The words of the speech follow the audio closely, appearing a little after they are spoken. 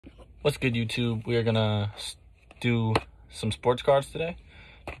What's good, YouTube? We are gonna do some sports cards today.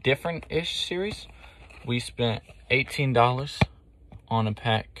 Different-ish series. We spent $18 on a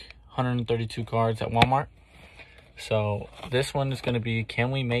pack, 132 cards at Walmart. So this one is gonna be,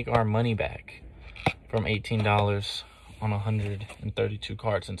 can we make our money back from $18 on 132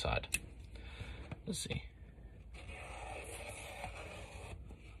 cards inside? Let's see.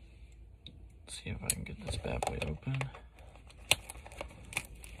 Let's see if I can get this bad boy open.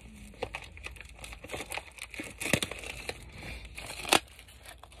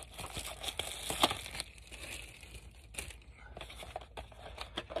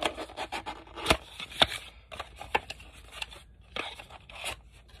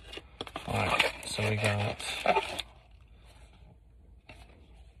 Alright, so we got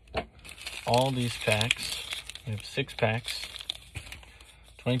all these packs. We have 6 packs,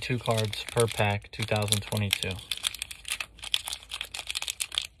 22 cards per pack, 2022. Let's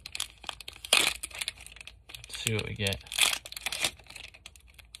see what we get.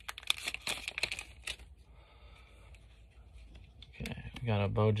 Okay, we got a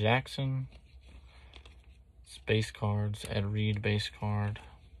Bo Jackson, base cards, Ed Reed base card,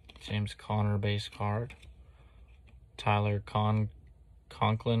 James Conner base card, Tyler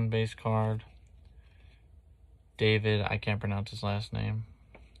Conklin base card, David, I can't pronounce his last name,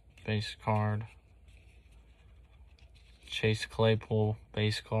 base card, Chase Claypool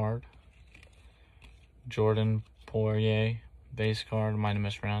base card, Jordan Poirier base card, might have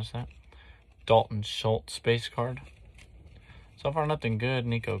mispronounced that, Dalton Schultz base card. So far nothing good.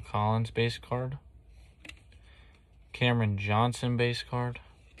 Nico Collins base card, Cameron Johnson base card,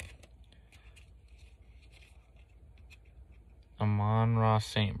 Amon-Ra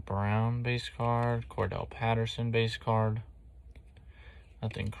St. Brown base card, Cordell Patterson base card.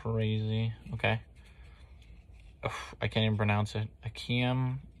 Nothing crazy. Okay. Ugh, I can't even pronounce it.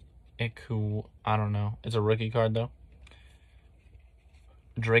 Akiem Iku, I don't know. It's a rookie card though.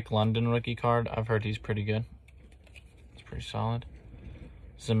 Drake London rookie card. I've heard he's pretty good. It's pretty solid.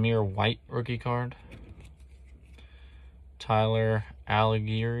 Zamir White rookie card. Tyler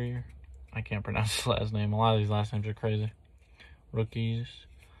Algier. I can't pronounce his last name. A lot of these last names are crazy. Rookies.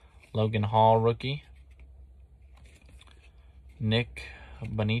 Logan Hall rookie. Nick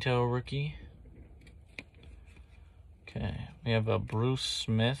Bonito rookie. Okay, we have a Bruce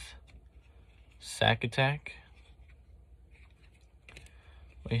Smith sack attack.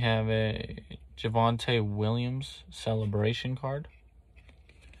 We have a Javonte Williams celebration card.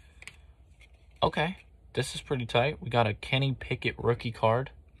 Okay, this is pretty tight. We got a Kenny Pickett rookie card.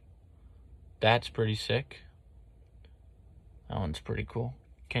 That's pretty sick. That one's pretty cool.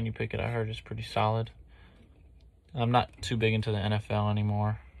 Kenny Pickett, I heard, is pretty solid. I'm not too big into the NFL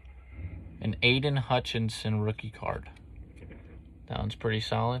anymore. An Aiden Hutchinson rookie card. That one's pretty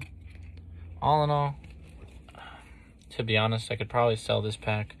solid. All in all, to be honest, I could probably sell this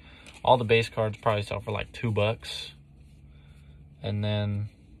pack. All the base cards probably sell for like $2. And then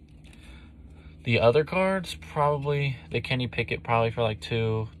the other cards, probably the Kenny Pickett probably for like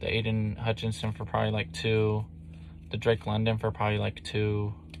 $2. The Aiden Hutchinson for probably like $2. The Drake London for probably like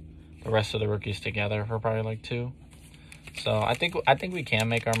 $2. The rest of the rookies together for probably like $2. So I think we can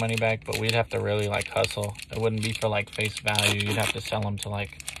make our money back, but we'd have to really like hustle. It wouldn't be for like face value. You'd have to sell them to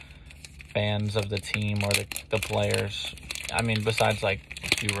like fans of the team or the players. I mean, besides like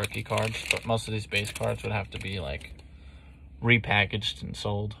a few rookie cards, but most of these base cards would have to be like repackaged and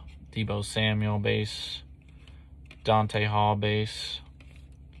sold. Deebo Samuel base, Dante Hall base,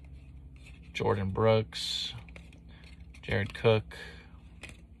 Jordan Brooks, Jared Cook.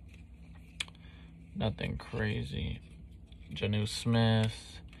 Nothing crazy. Jonnu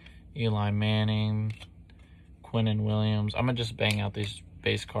Smith, Eli Manning, Quinnen Williams. I'm going to just bang out these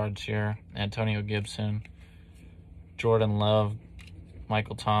base cards here. Antonio Gibson, Jordan Love,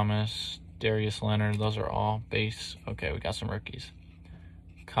 Michael Thomas, Darius Leonard. Those are all base. Okay, we got some rookies.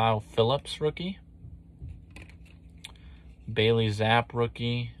 Kyle Phillips, rookie. Bailey Zapp,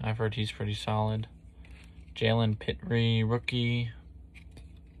 rookie. I've heard he's pretty solid. Jalen Pitre, rookie.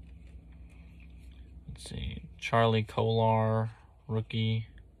 Let's see. Charlie Kolar, rookie.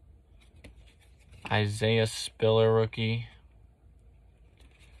 Isaiah Spiller, rookie.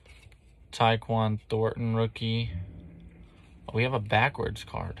 Tyquan Thornton, rookie. Oh, we have a backwards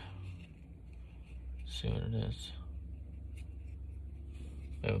card. Let's see what it is.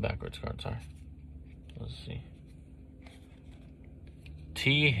 We have a backwards card, sorry. Let's see.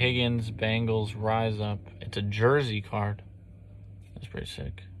 T. Higgins, Bengals, Rise Up. It's a jersey card. That's pretty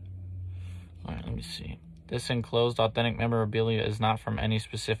sick. Alright, let me see. This enclosed authentic memorabilia is not from any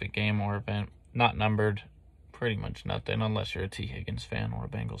specific game or event. Not numbered. pretty much nothing unless you're a T. Higgins fan or a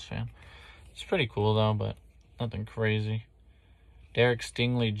Bengals fan. It's pretty cool, though, but nothing crazy. Derek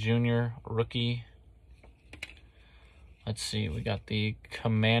Stingley Jr., rookie. Let's see. We got the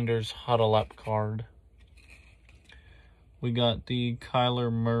Commanders Huddle Up card. We got the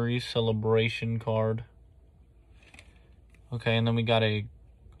Kyler Murray Celebration card. Okay, and then we got a...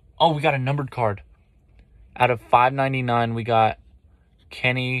 Oh, we got a numbered card. Out of $5.99, we got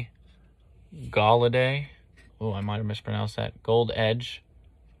Kenny Golladay. Oh, I might have mispronounced that. Gold Edge.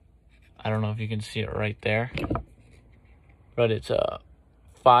 I don't know if you can see it right there. But it's a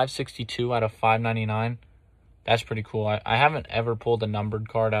 $5.62 out of $5.99. That's pretty cool. I haven't ever pulled a numbered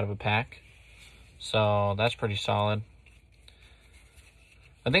card out of a pack. So, that's pretty solid.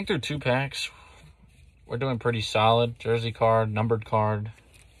 I think through 2 packs, we're doing pretty solid. Jersey card, numbered card.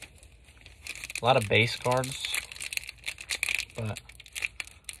 A lot of base cards. But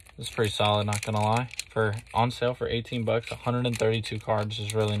this is pretty solid, not going to lie. For on sale for 18 bucks, 132 cards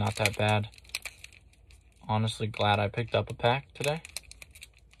is really not that bad. Honestly, glad I picked up a pack today.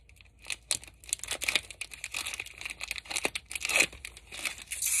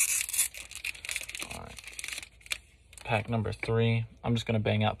 Pack number 3. I'm just going to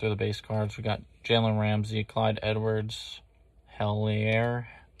bang out through the base cards. We got Jalen Ramsey, Clyde Edwards, Helaire,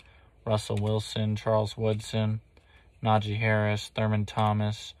 Russell Wilson, Charles Woodson, Najee Harris, Thurman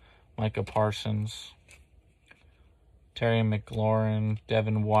Thomas, Micah Parsons, Terry McLaurin,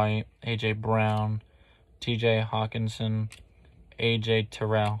 Devin White, A.J. Brown, T.J. Hawkinson, A.J.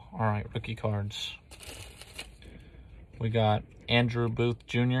 Terrell. All right, rookie cards. We got Andrew Booth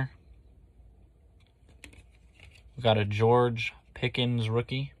Jr., we got a George Pickens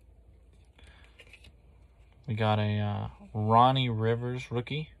rookie. We got a Ronnie Rivers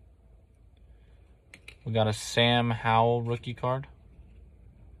rookie. We got a Sam Howell rookie card.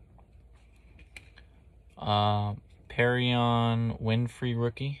 Perion Winfrey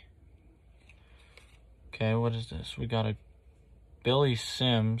rookie. Okay, what is this? We got a Billy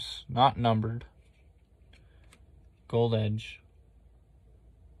Sims, not numbered. Gold Edge.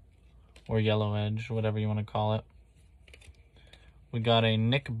 Or Yellow Edge, whatever you want to call it. We got a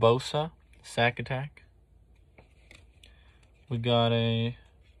Nick Bosa, Sack Attack. We got a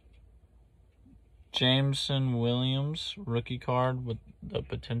Jameson Williams rookie card with the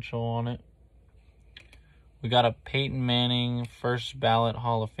potential on it. We got a Peyton Manning first ballot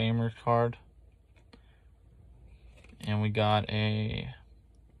Hall of Famer card. And we got a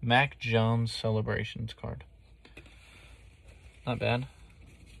Mac Jones Celebrations card. Not bad.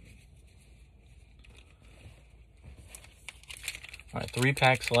 All right, 3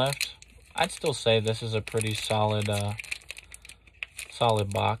 packs left. I'd still say this is a pretty solid,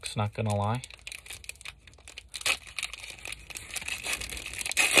 solid box, not gonna lie.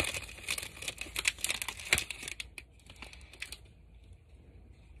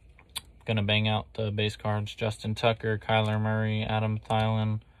 Gonna bang out the base cards. Justin Tucker, Kyler Murray, Adam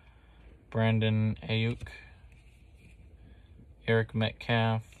Thielen, Brandon Ayuk, Eric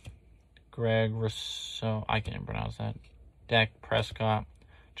Metcalf, Greg Rousseau, I can't pronounce that. Dak Prescott,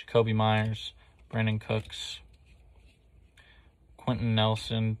 Jacoby Myers, Brandon Cooks, Quentin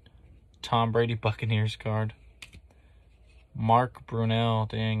Nelson, Tom Brady Buccaneers card, Mark Brunell,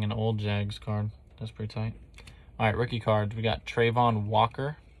 dang, an old Jags card. That's pretty tight. All right, rookie cards. We got Trayvon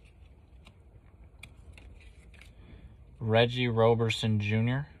Walker, Reggie Roberson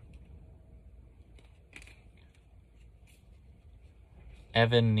Jr.,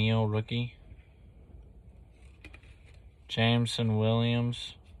 Evan Neal rookie, Jameson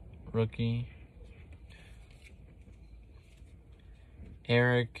Williams rookie,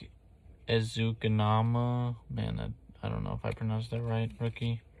 Eric Ezukanama, man, I don't know if I pronounced that right,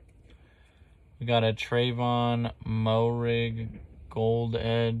 rookie. We got a Trayvon Moehrig Gold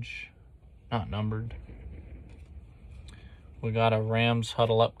Edge, not numbered. We got a Rams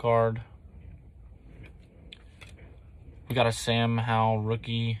Huddle Up card. We got a Sam Howell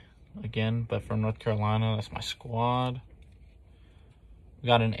rookie again, but from North Carolina. That's my squad. We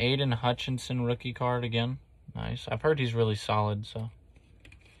got an Aiden Hutchinson rookie card again. Nice. I've heard he's really solid, so.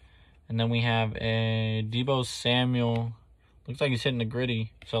 And then we have a Deebo Samuel. Looks like he's hitting the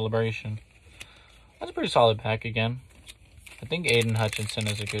gritty celebration. That's a pretty solid pack again. I think Aiden Hutchinson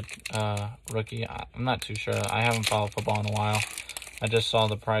is a good rookie. I'm not too sure. I haven't followed football in a while. I just saw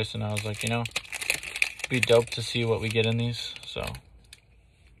the price and I was like, you know, it'd be dope to see what we get in these. So, all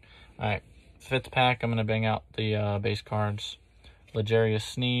right. 5th pack, I'm going to bang out the base cards. L'Jarius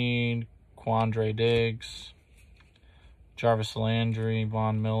Sneed, Quandre Diggs, Jarvis Landry,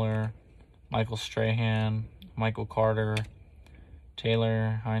 Von Miller, Michael Strahan, Michael Carter,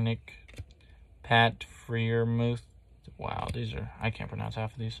 Taylor Heinicke, Pat Freiermuth. Wow, these are, I can't pronounce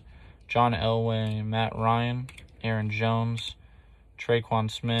half of these. John Elway, Matt Ryan, Aaron Jones,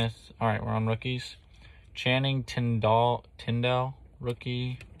 Traquan Smith. All right, we're on rookies. Channing Tindall,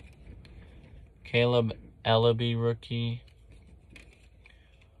 rookie. Caleb Ellaby, rookie.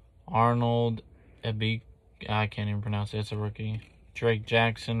 Arnold Ebik, I can't even pronounce it. It's a rookie. Drake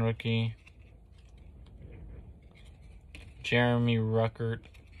Jackson, rookie. Jeremy Ruckert,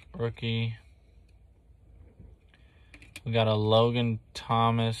 rookie. We got a Logan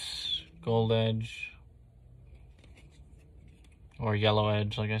Thomas Gold Edge. Or Yellow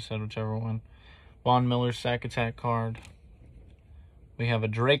Edge, like I said, whichever one. Von Miller Sack Attack card. We have a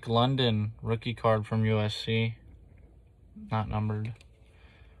Drake London rookie card from USC. Not numbered.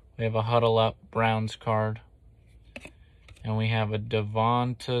 We have a Huddle Up Browns card. And we have a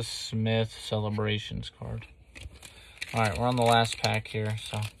Devonta Smith Celebrations card. Alright, we're on the last pack here,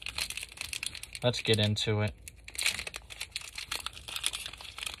 so let's get into it.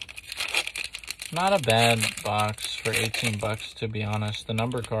 Not a bad box for 18 bucks, to be honest. The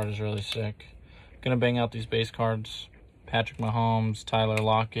number card is really sick. Gonna bang out these base cards. Patrick Mahomes, Tyler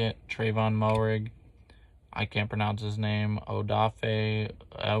Lockett, Trayvon Moehrig, I can't pronounce his name, Odafe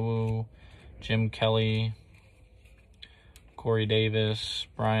Ewu, Jim Kelly, Corey Davis,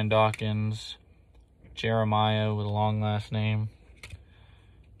 Brian Dawkins, Jeremiah with a long last name,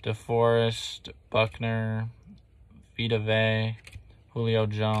 DeForest Buckner, Vita Vea, Julio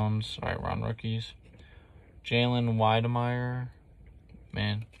Jones. All right, we're on rookies. Jalen Weidemeyer,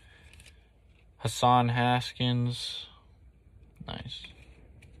 man. Hassan Haskins, nice.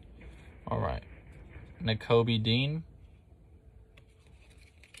 All right, Nakobe Dean,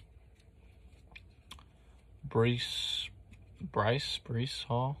 Breece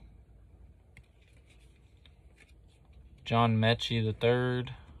Hall, John Mechie III,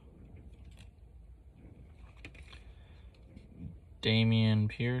 Damon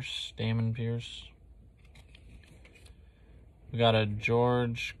Pierce. We got a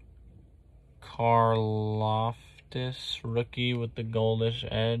George Karlaftis rookie with the goldish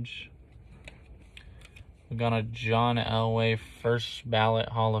edge. We got a John Elway first ballot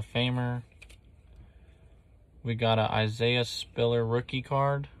Hall of Famer. We got a Isaiah Spiller rookie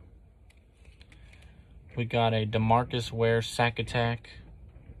card. We got a DeMarcus Ware Sack Attack.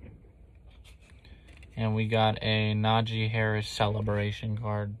 And we got a Najee Harris Celebration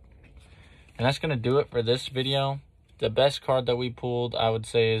card. And that's going to do it for this video. The best card that we pulled, I would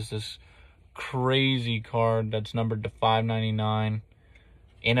say, is this crazy card that's numbered to $5.99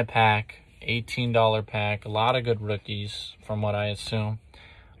 in a pack. $18 pack. A lot of good rookies, from what I assume.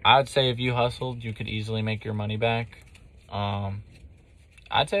 I would say if you hustled, you could easily make your money back.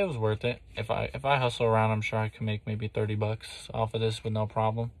 I'd say it was worth it. If I hustle around, I'm sure I could make maybe 30 bucks off of this with no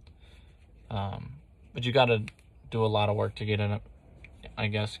problem. But you got to do a lot of work to get it, I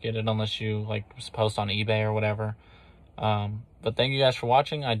guess, unless you like post on eBay or whatever. But thank you guys for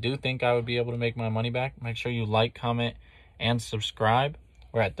watching. I do think I would be able to make my money back. Make sure you like, comment, and subscribe.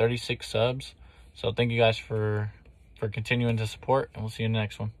 We're at 36 subs. So thank you guys for continuing to support, and we'll see you in the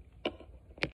next one.